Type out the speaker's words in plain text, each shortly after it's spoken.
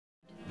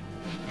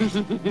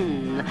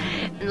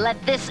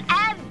Let this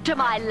add to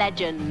my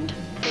legend.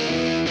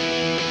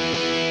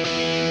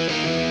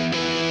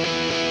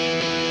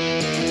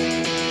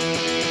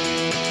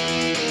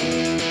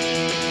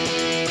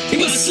 He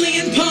was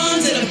slinging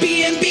pawns at a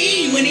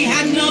B&B when he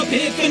had an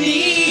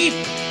epiphany.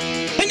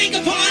 And they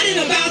complained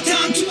about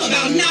time too,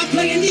 about not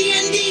playing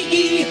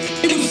D&D.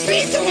 It was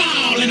free for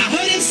all, and I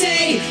heard him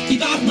say,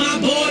 "Keep off my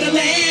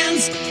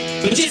borderlands.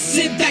 But just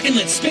sit back and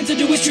let Spencer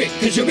do his trick,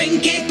 cause you're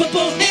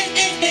incapable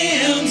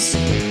hams."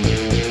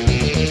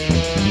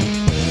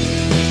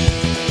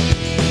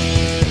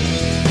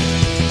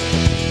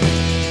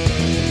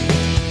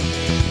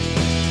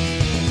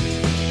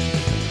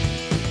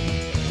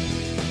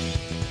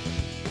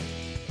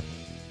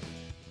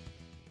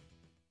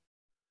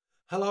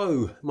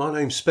 Hello, my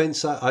name's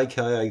Spencer,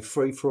 aka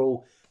Free For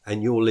All,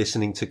 and you're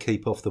listening to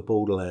Keep Off the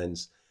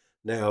Borderlands.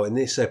 Now, in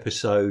this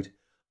episode,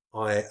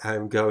 I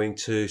am going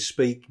to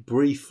speak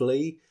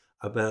briefly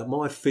about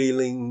my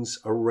feelings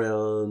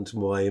around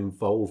my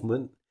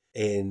involvement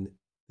in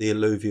the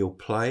Alluvial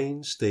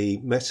Plains, the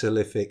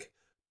Mesolithic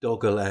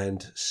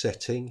Doggerland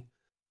setting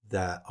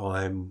that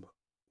I'm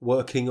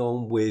working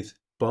on with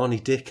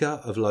Barney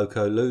Dicker of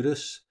Loco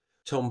Ludus,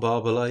 Tom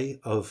Barbalet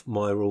of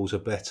My Rules Are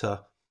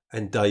Better,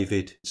 and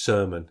David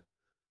Sermon.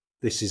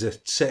 This is a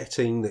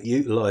setting that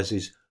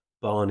utilises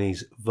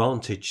Barney's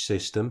Vantage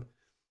system.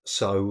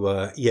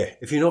 So,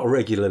 if you're not a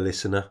regular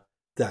listener,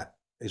 that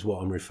is what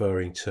I'm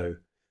referring to.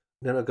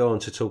 Then I go on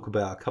to talk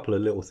about a couple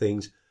of little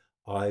things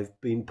I've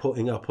been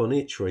putting up on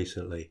itch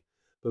recently.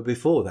 But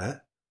before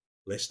that,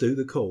 let's do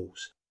the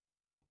calls.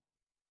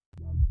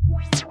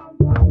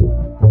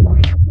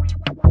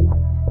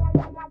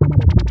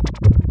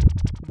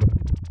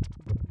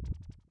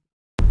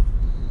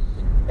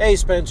 Hey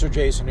Spencer,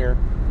 Jason here.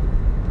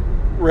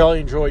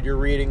 Really enjoyed your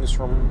readings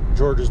from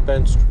George's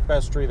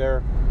Bestiary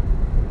there.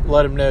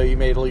 Let him know you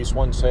made at least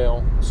one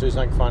sale, as soon as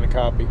I can find a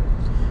copy.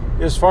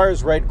 As far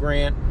as Red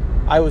Grant,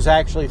 I was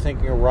actually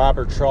thinking of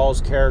Robert Shaw's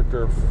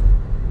character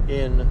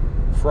in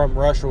From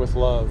Russia with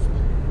Love.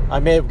 I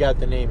may have got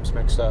the names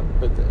mixed up,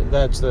 but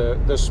that's the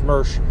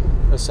Smersh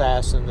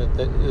assassin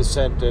that is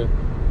sent to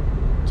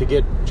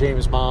get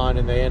James Bond,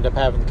 and they end up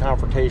having the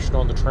confrontation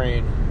on the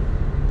train.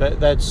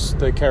 That's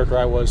the character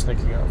I was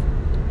thinking of.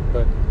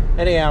 But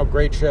anyhow,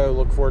 great show.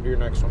 Look forward to your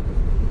next one.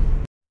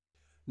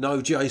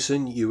 No,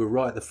 Jason, you were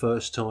right the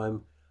first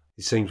time.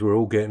 It seems we're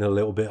all getting a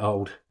little bit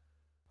old.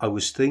 I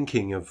was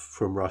thinking of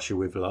From Russia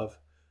with Love,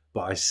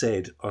 but I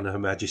said on Her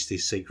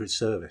Majesty's Secret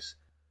Service.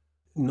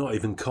 Not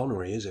even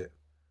Connery, is it?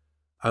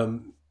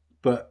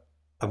 But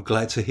I'm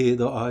glad to hear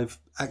that I've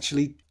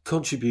actually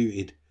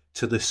contributed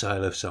to the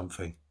sale of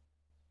something.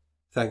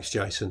 Thanks,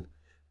 Jason.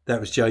 That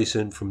was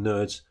Jason from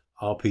Nerds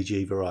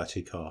RPG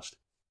Variety Cast.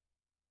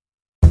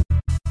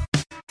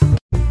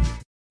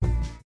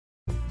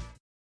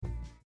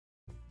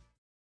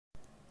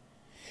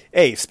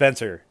 Hey,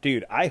 Spencer,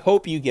 dude, I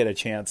hope you get a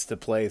chance to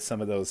play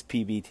some of those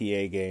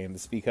PBTA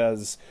games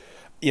because,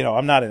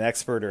 I'm not an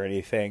expert or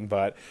anything,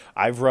 but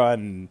I've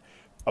run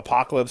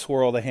Apocalypse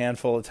World a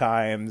handful of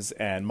times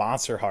and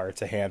Monster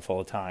Hearts a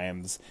handful of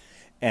times,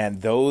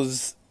 and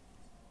those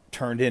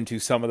turned into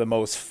some of the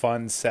most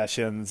fun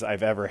sessions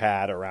I've ever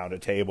had around a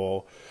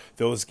table.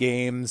 Those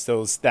games,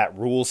 that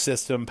rule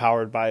system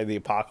powered by the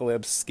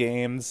Apocalypse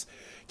games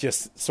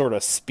just sort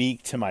of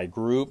speak to my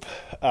group.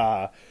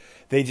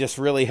 They just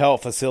really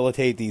help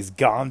facilitate these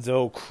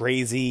gonzo,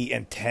 crazy,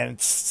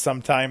 intense,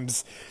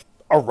 sometimes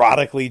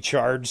erotically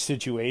charged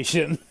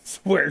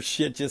situations where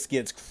shit just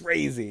gets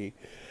crazy.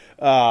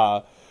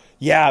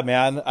 Yeah,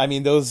 man. I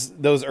mean, those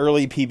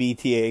early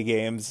PBTA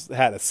games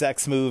had a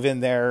sex move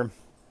in there.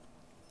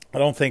 I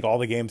don't think all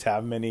the games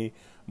have them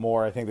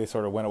anymore. I think they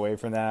sort of went away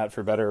from that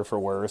for better or for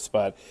worse.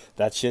 But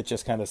that shit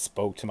just kind of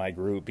spoke to my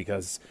group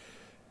because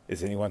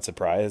is anyone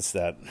surprised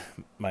that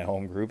my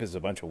home group is a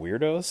bunch of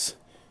weirdos?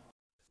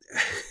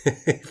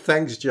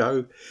 Thanks,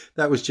 Joe.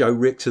 That was Joe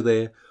Richter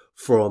there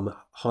from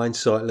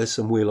Hindsightless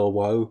and Wheel of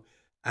Woe.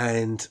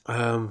 And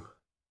I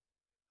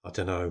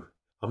don't know.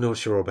 I'm not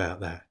sure about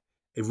that.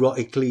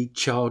 Erotically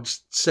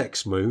charged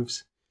sex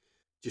moves.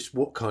 Just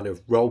what kind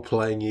of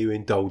role-playing you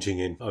indulging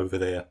in over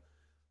there?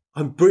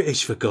 I'm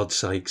British, for God's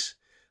sakes.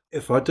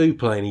 If I do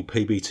play any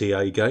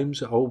PBTA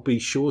games, I'll be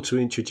sure to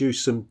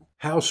introduce some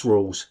house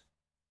rules.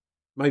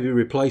 Maybe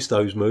replace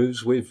those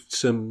moves with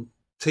some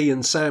tea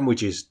and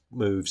sandwiches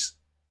moves.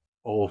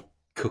 Or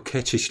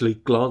coquettishly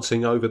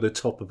glancing over the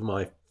top of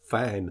my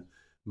fan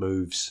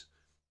moves.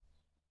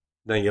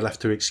 Now you'll have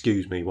to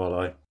excuse me while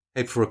I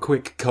head for a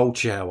quick cold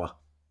shower.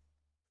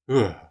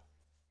 Ugh.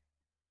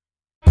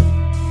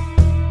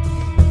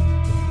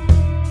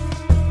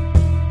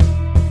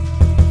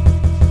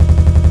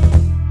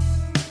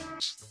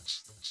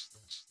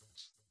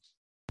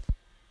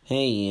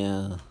 Hey,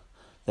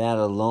 that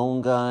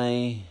alone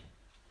guy,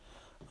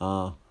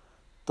 the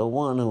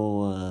one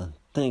who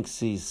thinks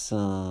he's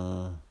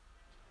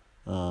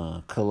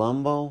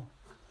Columbo.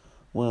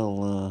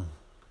 Well,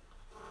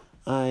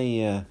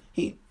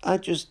 he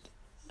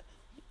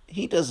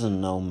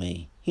doesn't know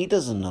me. He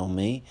doesn't know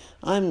me.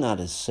 I'm not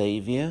his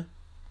savior.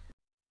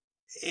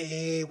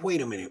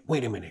 Wait a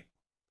minute.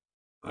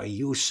 Are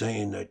you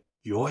saying that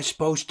you're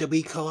supposed to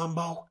be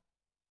Columbo?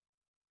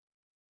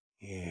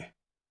 Yeah,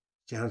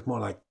 sounds more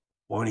like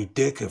Barney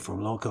Dicker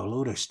from Loco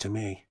Ludus to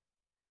me.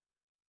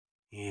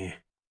 Yeah.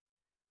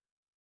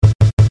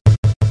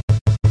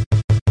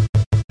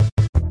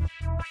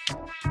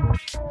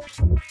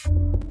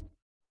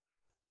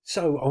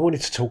 So I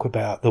wanted to talk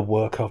about the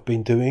work I've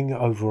been doing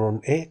over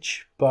on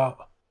Itch, but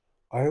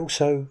I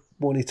also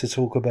wanted to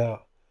talk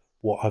about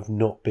what I've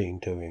not been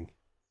doing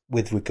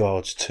with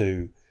regards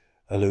to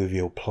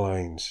alluvial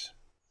plains.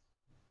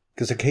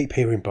 Because I keep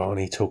hearing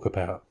Barney talk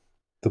about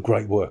the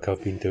great work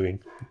I've been doing,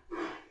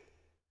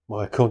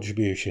 my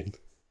contribution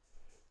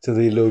to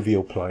the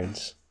alluvial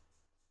plains.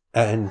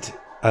 And,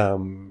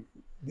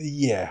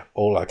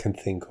 all I can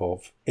think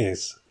of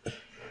is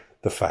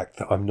the fact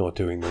that I'm not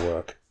doing the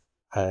work.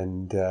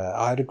 And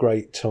I had a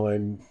great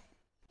time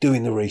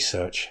doing the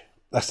research.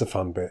 That's the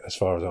fun bit as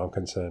far as I'm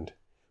concerned.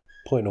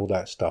 Putting all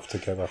that stuff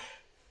together.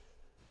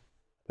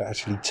 But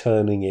actually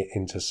turning it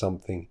into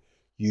something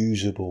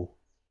usable.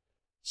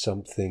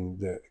 Something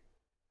that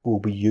will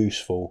be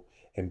useful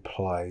in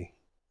play.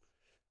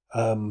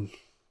 I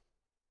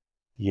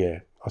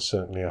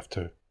certainly have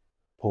to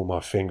pull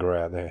my finger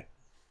out there.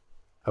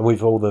 And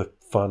with all the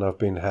fun I've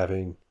been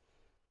having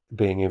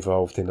being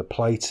involved in the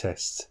play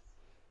tests,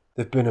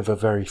 they've been of a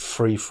very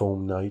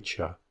free-form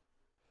nature,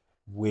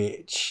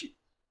 which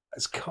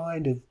has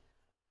kind of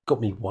got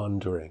me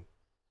wondering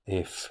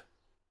if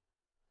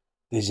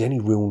there's any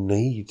real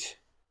need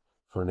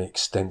for an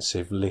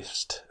extensive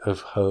list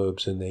of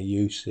herbs and their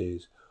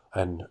uses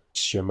and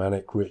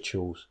shamanic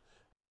rituals.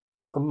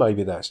 And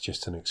maybe that's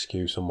just an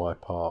excuse on my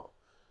part.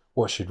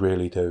 What I should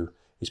really do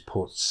is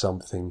put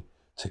something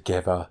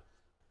together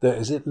that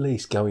is at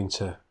least going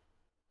to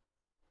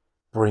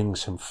bring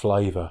some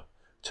flavour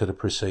to the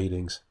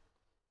proceedings.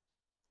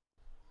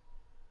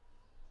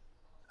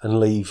 And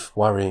leave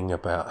worrying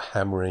about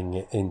hammering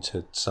it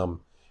into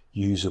some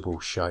usable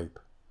shape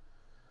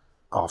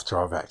after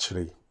I've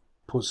actually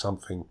put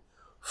something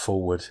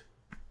forward.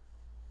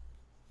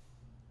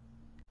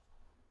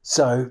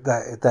 So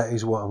that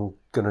is what I'm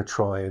going to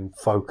try and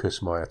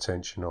focus my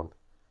attention on.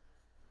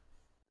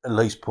 At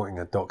least putting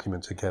a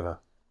document together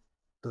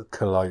that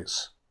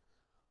collates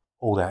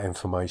all that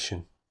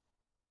information.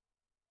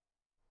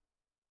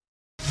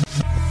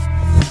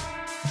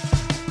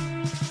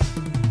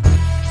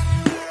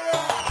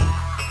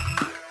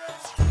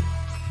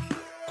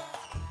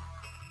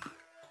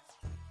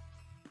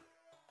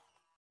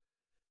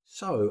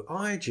 So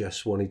I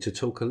just wanted to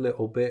talk a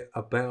little bit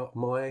about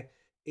my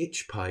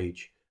Itch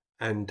page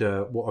and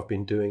what I've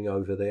been doing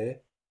over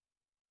there,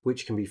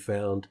 which can be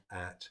found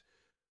at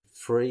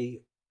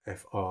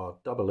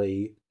free-thrall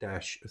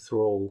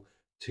thrall.itch.io.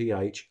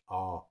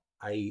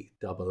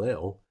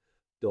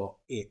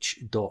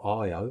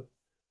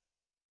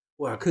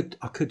 Well,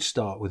 I could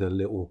start with a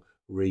little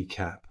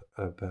recap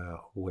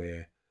about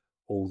where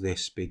all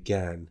this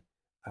began,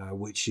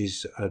 which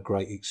is a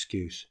great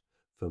excuse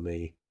for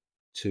me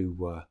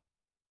to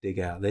dig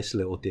out this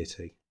little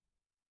ditty.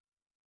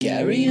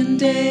 Gary and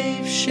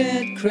Dave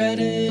shared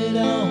credit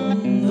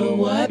on the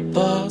white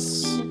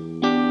box,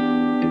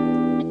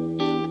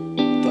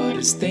 but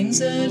as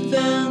things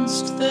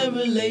advanced, their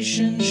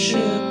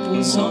relationship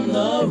was on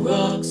the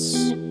rocks.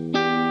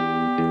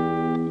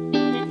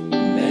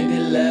 Maybe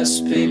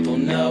less people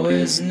know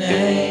his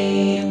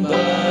name,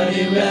 but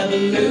he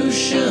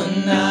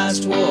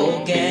revolutionized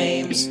war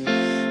games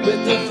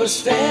with the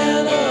first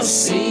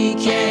fantasy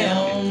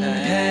campaign.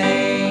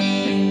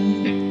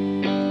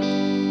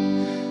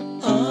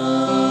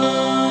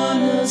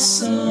 On a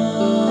sun.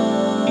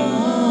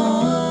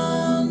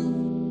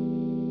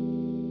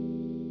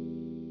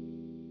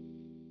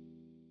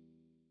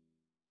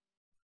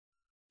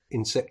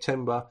 In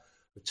September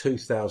of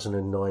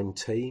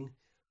 2019,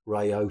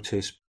 Ray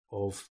Otis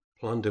of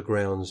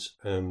Plundergrounds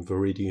and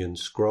Viridian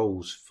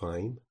Scrolls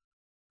fame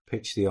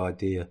pitched the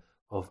idea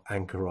of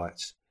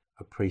Anchorites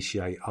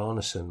Appreciate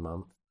Arneson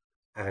Month,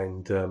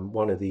 and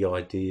one of the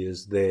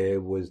ideas there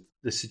was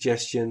the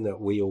suggestion that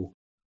we all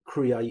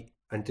create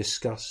and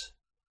discuss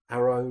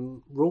our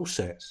own rule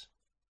sets.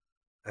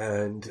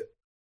 And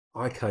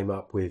I came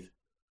up with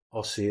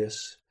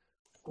Osseous,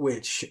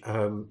 which,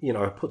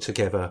 I put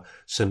together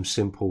some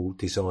simple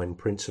design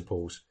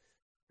principles.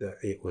 That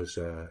it was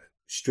a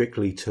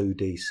strictly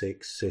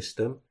 2d6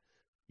 system.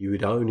 You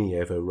would only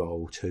ever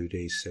roll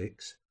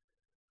 2d6.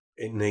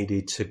 It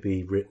needed to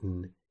be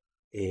written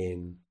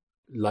in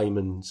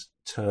layman's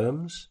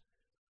terms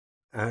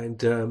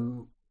and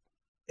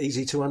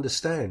easy to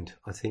understand.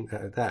 I think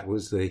that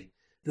was the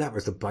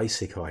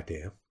basic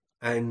idea.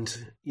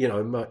 And,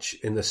 much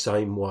in the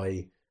same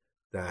way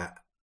that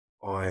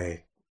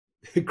I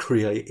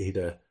created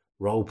a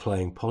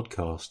role-playing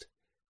podcast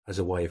as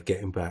a way of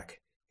getting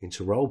back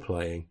into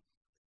role-playing,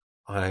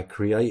 I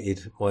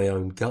created my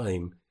own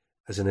game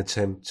as an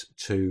attempt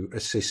to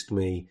assist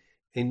me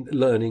in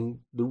learning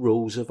the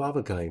rules of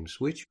other games,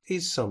 which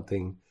is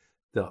something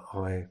that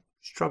I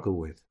struggle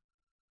with.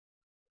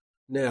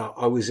 Now,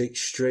 I was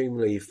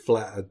extremely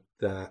flattered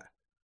that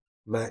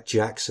Matt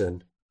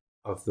Jackson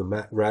of the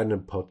Matt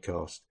Random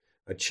podcast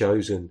had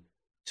chosen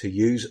to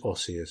use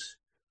Osseous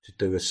to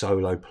do a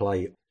solo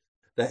play.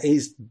 That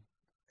is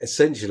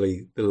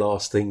essentially the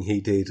last thing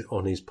he did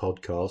on his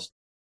podcast.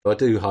 I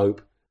do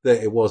hope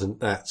that it wasn't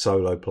that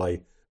solo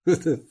play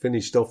that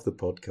finished off the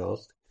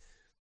podcast.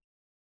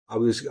 I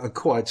was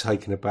quite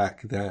taken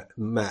aback that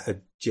Matt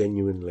had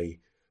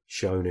genuinely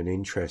shown an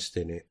interest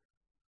in it.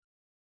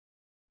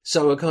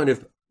 So I kind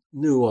of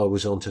knew I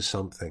was onto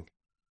something.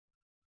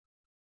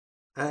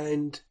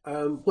 And,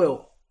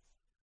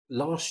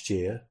 last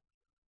year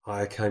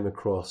I came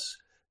across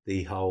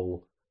the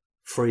whole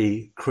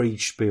free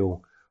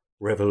Kriegspiel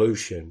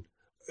revolution.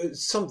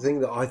 It's something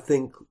that I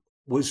think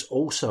was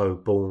also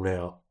born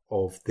out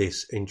of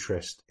this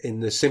interest in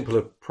the simple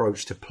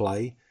approach to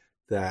play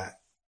that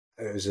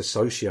is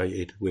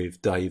associated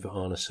with Dave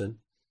Arneson.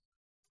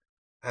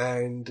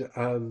 And,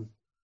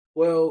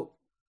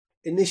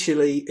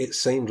 initially it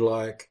seemed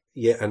like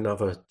yet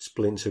another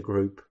splinter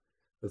group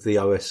of the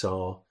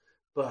OSR,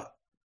 but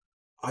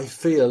I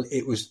feel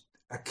it was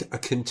a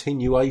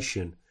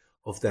continuation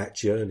of that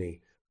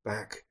journey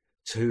back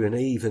to an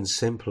even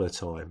simpler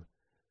time.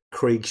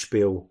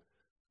 Kriegspiel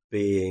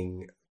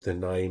being the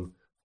name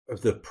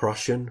of the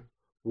Prussian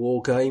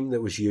war game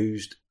that was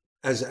used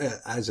as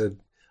an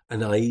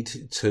aid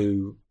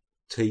to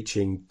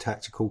teaching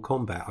tactical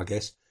combat, I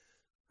guess.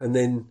 And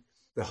then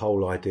the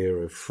whole idea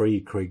of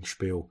free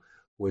Kriegspiel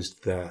was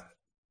that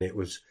it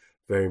was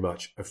very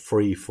much a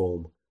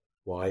free-form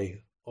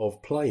way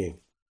of playing.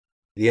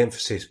 The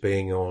emphasis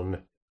being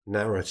on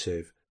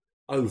narrative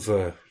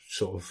over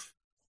sort of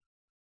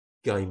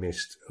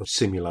gamist or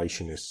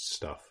simulationist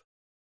stuff.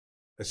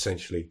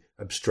 Essentially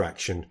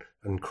abstraction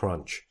and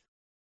crunch.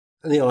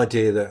 And the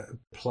idea that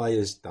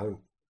players don't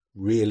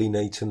really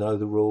need to know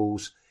the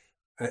rules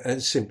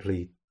and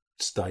simply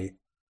state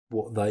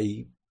what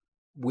they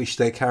wish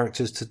their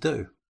characters to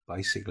do,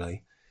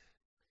 basically.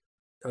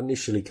 I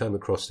initially came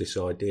across this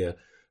idea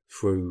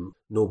through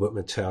Norbert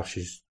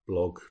Matausch's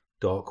blog,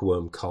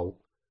 Darkworm Cult,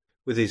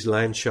 with his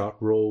Landshark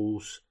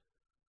rules,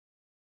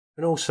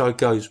 and also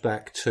goes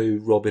back to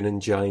Robin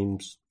and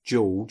James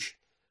George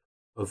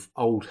of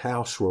Old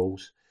House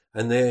Rules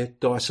and their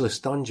Diceless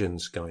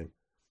Dungeons game,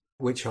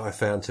 which I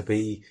found to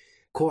be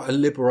quite a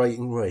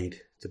liberating read,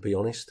 to be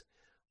honest,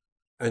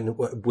 and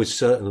was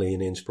certainly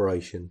an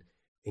inspiration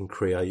in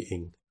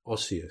creating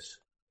Osseous.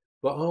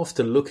 But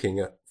after looking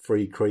at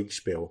Free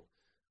Kriegspiel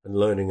and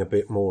learning a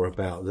bit more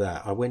about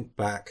that, I went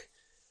back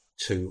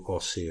to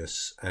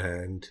Osseous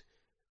and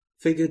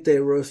figured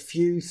there were a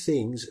few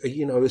things,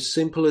 as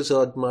simple as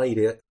I'd made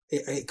it,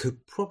 it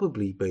could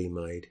probably be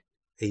made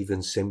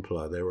even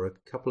simpler. There were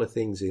a couple of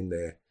things in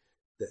there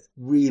that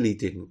really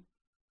didn't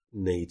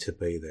need to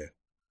be there.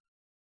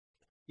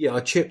 Yeah, I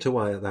chipped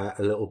away at that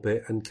a little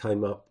bit and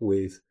came up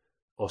with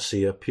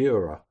Ossia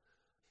Pura.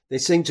 There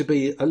seemed to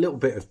be a little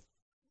bit of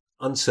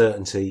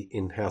uncertainty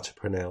in how to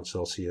pronounce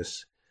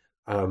Osseous,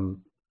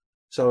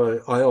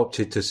 so I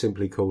opted to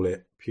simply call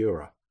it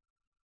Pura.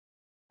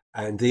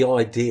 And the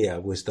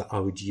idea was that I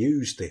would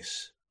use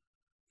this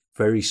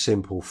very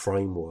simple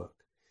framework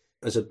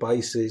as a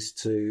basis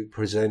to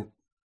present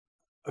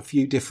a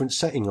few different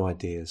setting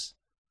ideas,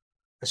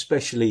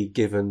 especially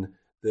given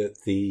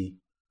that the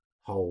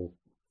whole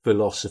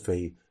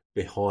philosophy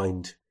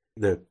behind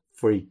the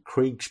free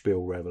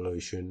Kriegspiel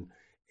revolution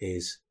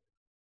is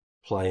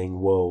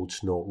playing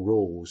worlds, not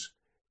rules.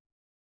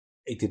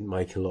 It didn't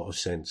make a lot of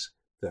sense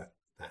that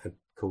had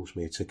caused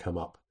me to come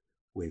up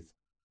with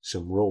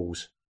some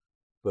rules,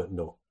 but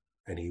not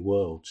any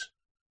worlds.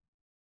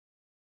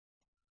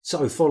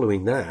 So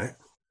following that,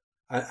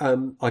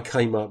 I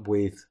came up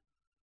with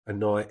A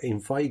Night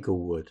in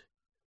Vagelwood,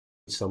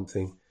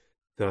 something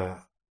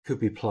that could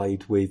be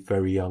played with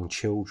very young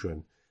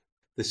children.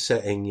 The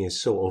setting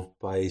is sort of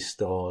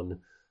based on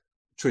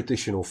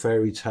traditional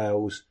fairy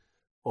tales,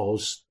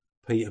 Oz,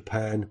 Peter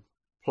Pan,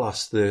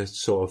 plus the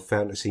sort of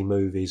fantasy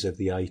movies of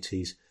the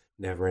 80s,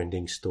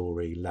 Never-Ending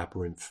Story,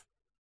 Labyrinth.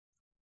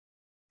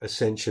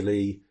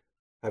 Essentially,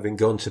 having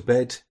gone to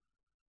bed,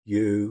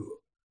 you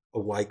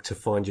awake to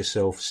find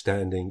yourself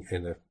standing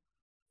in a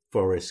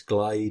forest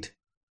glade,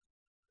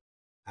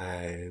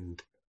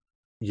 and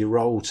you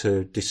roll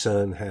to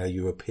discern how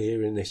you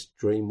appear in this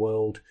dream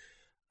world,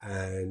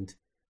 and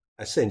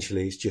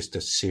essentially it's just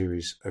a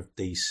series of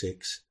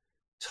D6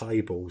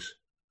 tables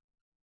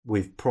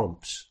with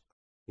prompts,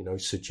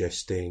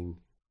 suggesting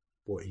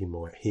what you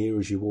might hear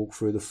as you walk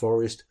through the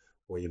forest,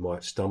 what you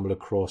might stumble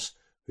across,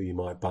 who you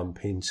might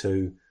bump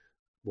into,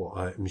 what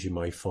items you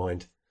may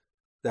find,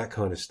 that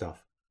kind of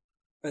stuff.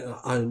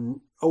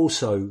 And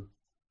also,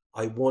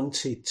 I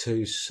wanted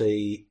to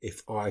see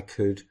if I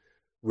could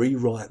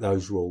rewrite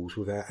those rules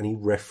without any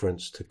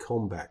reference to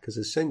combat, because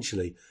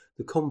essentially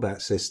the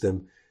combat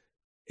system,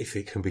 if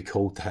it can be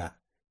called that,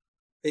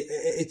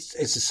 it's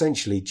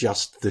essentially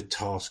just the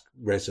task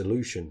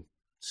resolution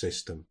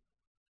system,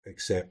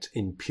 except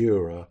in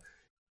Pura,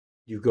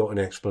 you've got an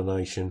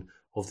explanation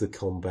of the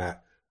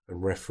combat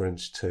and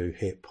reference to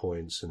hit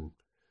points and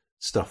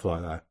stuff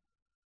like that.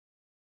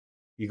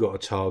 you got a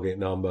target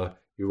number,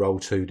 you roll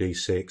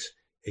 2d6.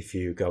 If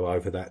you go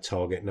over that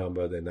target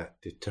number, then that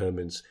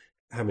determines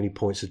how many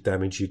points of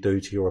damage you do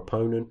to your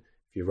opponent.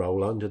 If you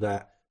roll under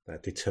that,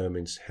 that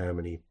determines how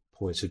many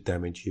points of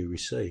damage you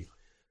receive.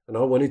 And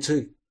I wanted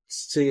to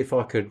see if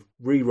I could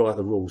rewrite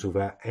the rules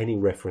without any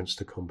reference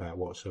to combat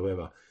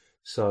whatsoever.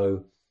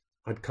 So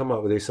I'd come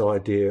up with this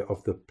idea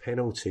of the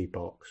penalty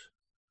box,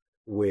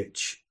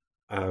 which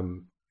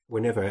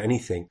whenever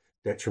anything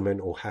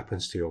detrimental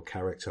happens to your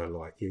character,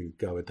 like you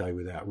go a day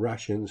without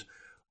rations,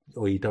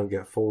 or you don't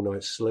get a full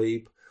night's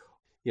sleep,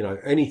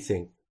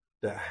 anything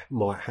that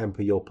might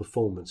hamper your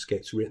performance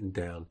gets written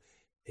down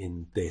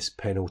in this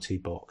penalty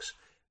box.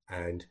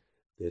 And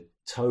the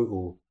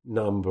total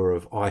number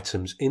of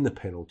items in the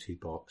penalty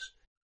box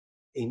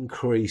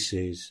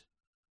increases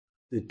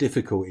the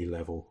difficulty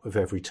level of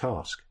every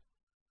task.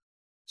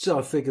 So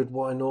I figured,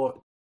 why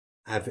not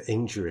have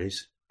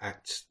injuries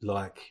act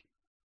like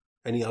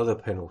any other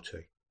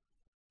penalty?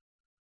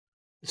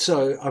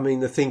 So,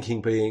 the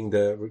thinking being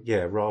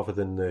that, rather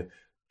than the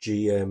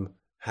GM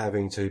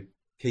having to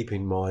keep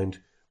in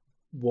mind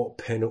what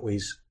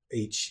penalties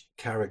each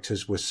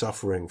characters were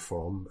suffering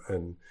from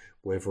and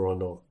whether or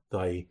not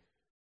they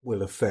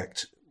will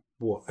affect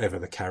whatever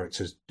the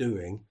character's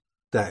doing,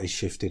 that is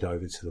shifted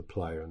over to the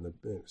player, and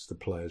it's the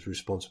player's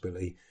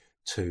responsibility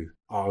to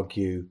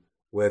argue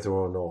whether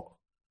or not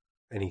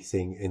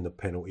anything in the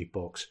penalty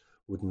box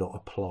would not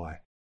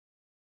apply.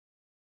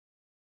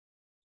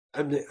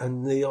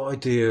 And the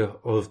idea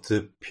of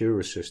the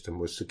Pura system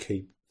was to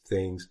keep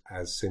things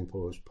as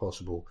simple as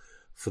possible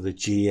for the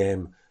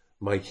GM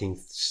making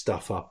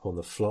stuff up on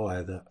the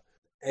fly, that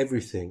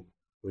everything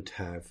would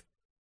have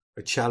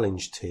a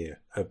challenge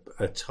tier,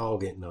 a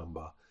target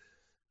number,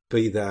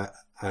 be that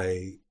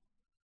a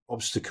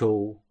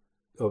obstacle,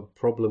 a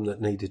problem that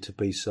needed to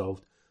be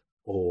solved,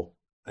 or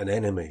an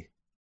enemy.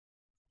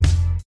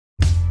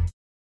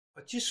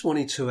 I just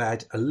wanted to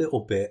add a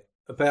little bit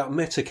about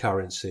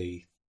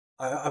metacurrency.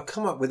 I've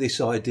come up with this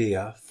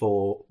idea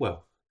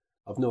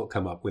I've not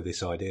come up with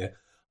this idea.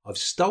 I've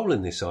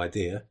stolen this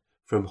idea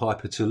from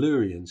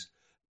Hypertellurians.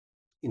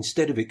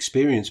 Instead of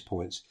experience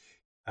points,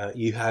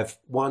 you have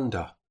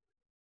wonder,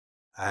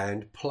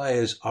 and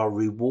players are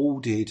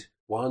rewarded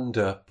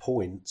wonder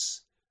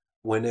points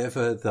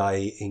whenever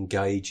they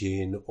engage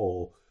in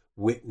or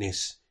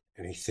witness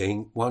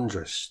anything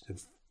wondrous and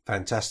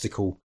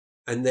fantastical.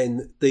 And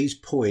then these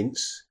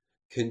points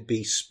can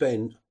be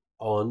spent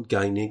on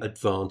gaining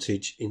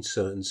advantage in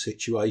certain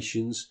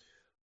situations,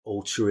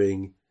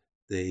 altering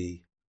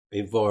the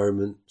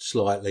environment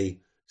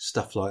slightly,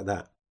 stuff like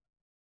that.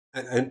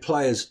 And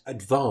players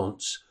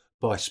advance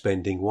by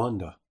spending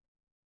wonder.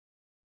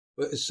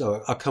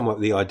 So I come up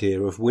with the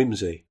idea of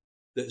whimsy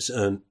that's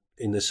earned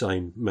in the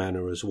same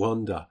manner as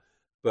wonder.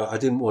 But I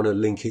didn't want to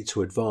link it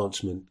to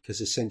advancement,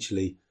 because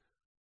essentially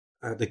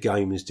the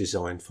game is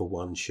designed for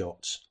one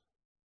shots,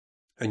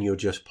 and you're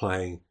just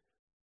playing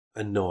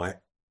a night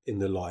in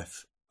the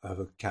life of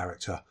a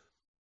character,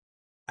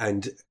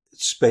 and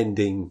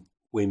spending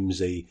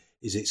whimsy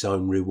is its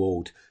own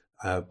reward.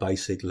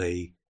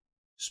 Basically,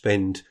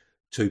 spend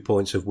 2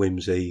 points of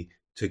whimsy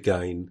to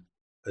gain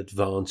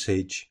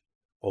advantage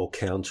or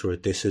counter a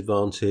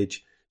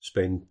disadvantage.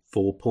 Spend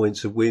 4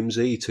 points of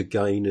whimsy to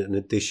gain an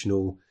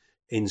additional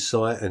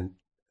insight and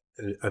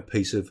a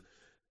piece of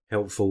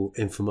helpful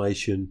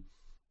information.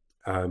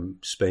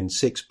 Spend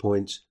 6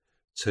 points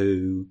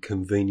to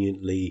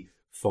conveniently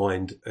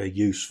find a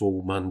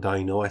useful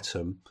mundane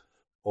item,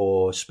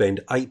 or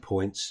spend 8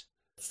 points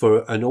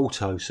for an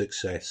auto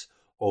success,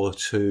 or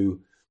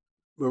to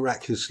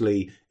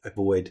miraculously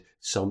avoid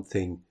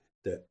something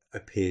that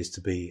appears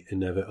to be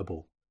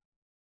inevitable.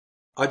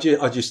 I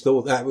just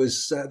thought that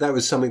was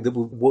something that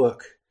would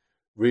work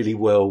really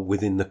well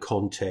within the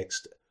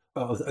context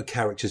of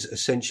characters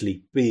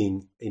essentially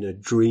being in a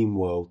dream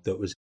world that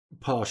was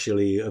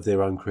partially of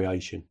their own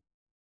creation.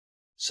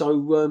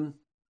 So,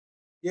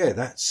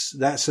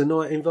 that's A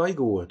Night in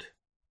Vagelwood.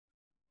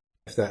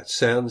 If that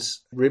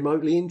sounds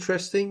remotely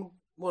interesting,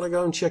 want to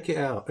go and check it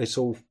out. It's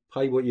all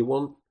pay what you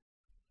want.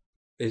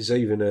 There's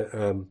even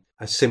a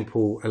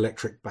simple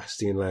Electric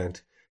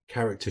Bastionland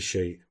character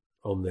sheet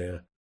on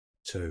there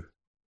too.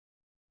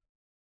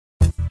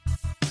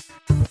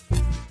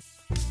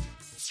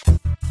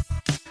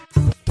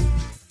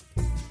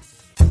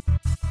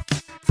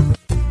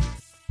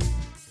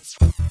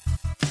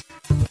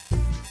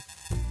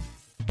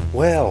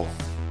 Well,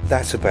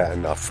 that's about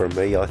enough from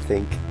me, I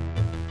think.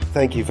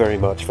 Thank you very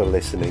much for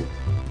listening.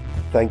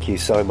 Thank you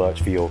so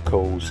much for your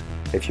calls.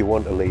 If you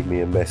want to leave me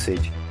a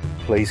message,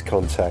 please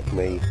contact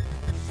me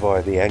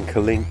via the anchor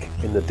link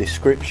in the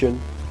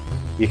description.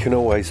 You can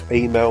always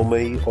email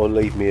me or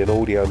leave me an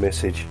audio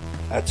message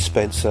at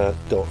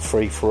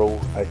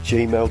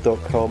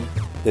spencer.freeforall@gmail.com.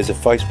 There's a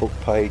Facebook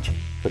page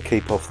for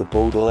Keep Off the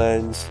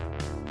Borderlands.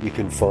 You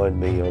can find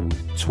me on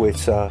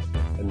Twitter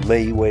and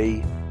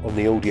MeWe, on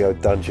the Audio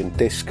Dungeon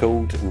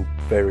Discord and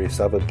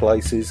various other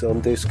places on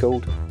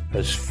Discord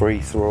as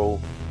Free For All.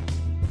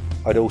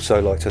 I'd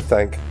also like to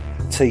thank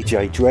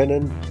TJ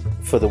Drennan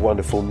for the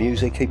wonderful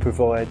music he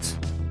provides.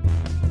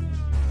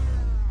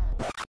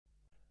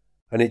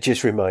 And it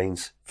just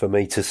remains for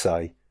me to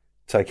say,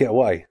 take it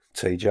away,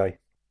 TJ.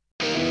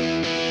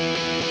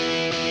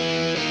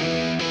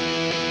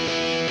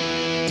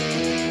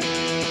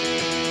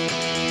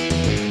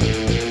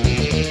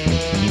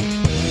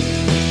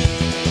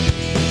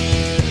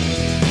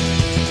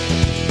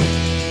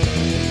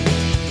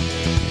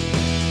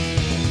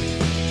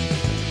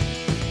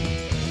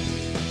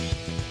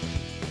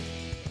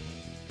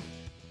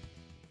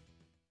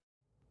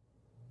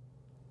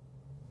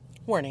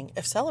 Warning,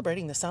 if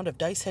celebrating the sound of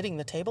dice hitting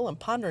the table and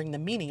pondering the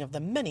meaning of the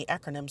many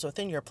acronyms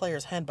within your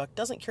player's handbook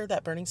doesn't cure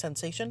that burning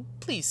sensation,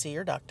 please see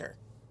your doctor.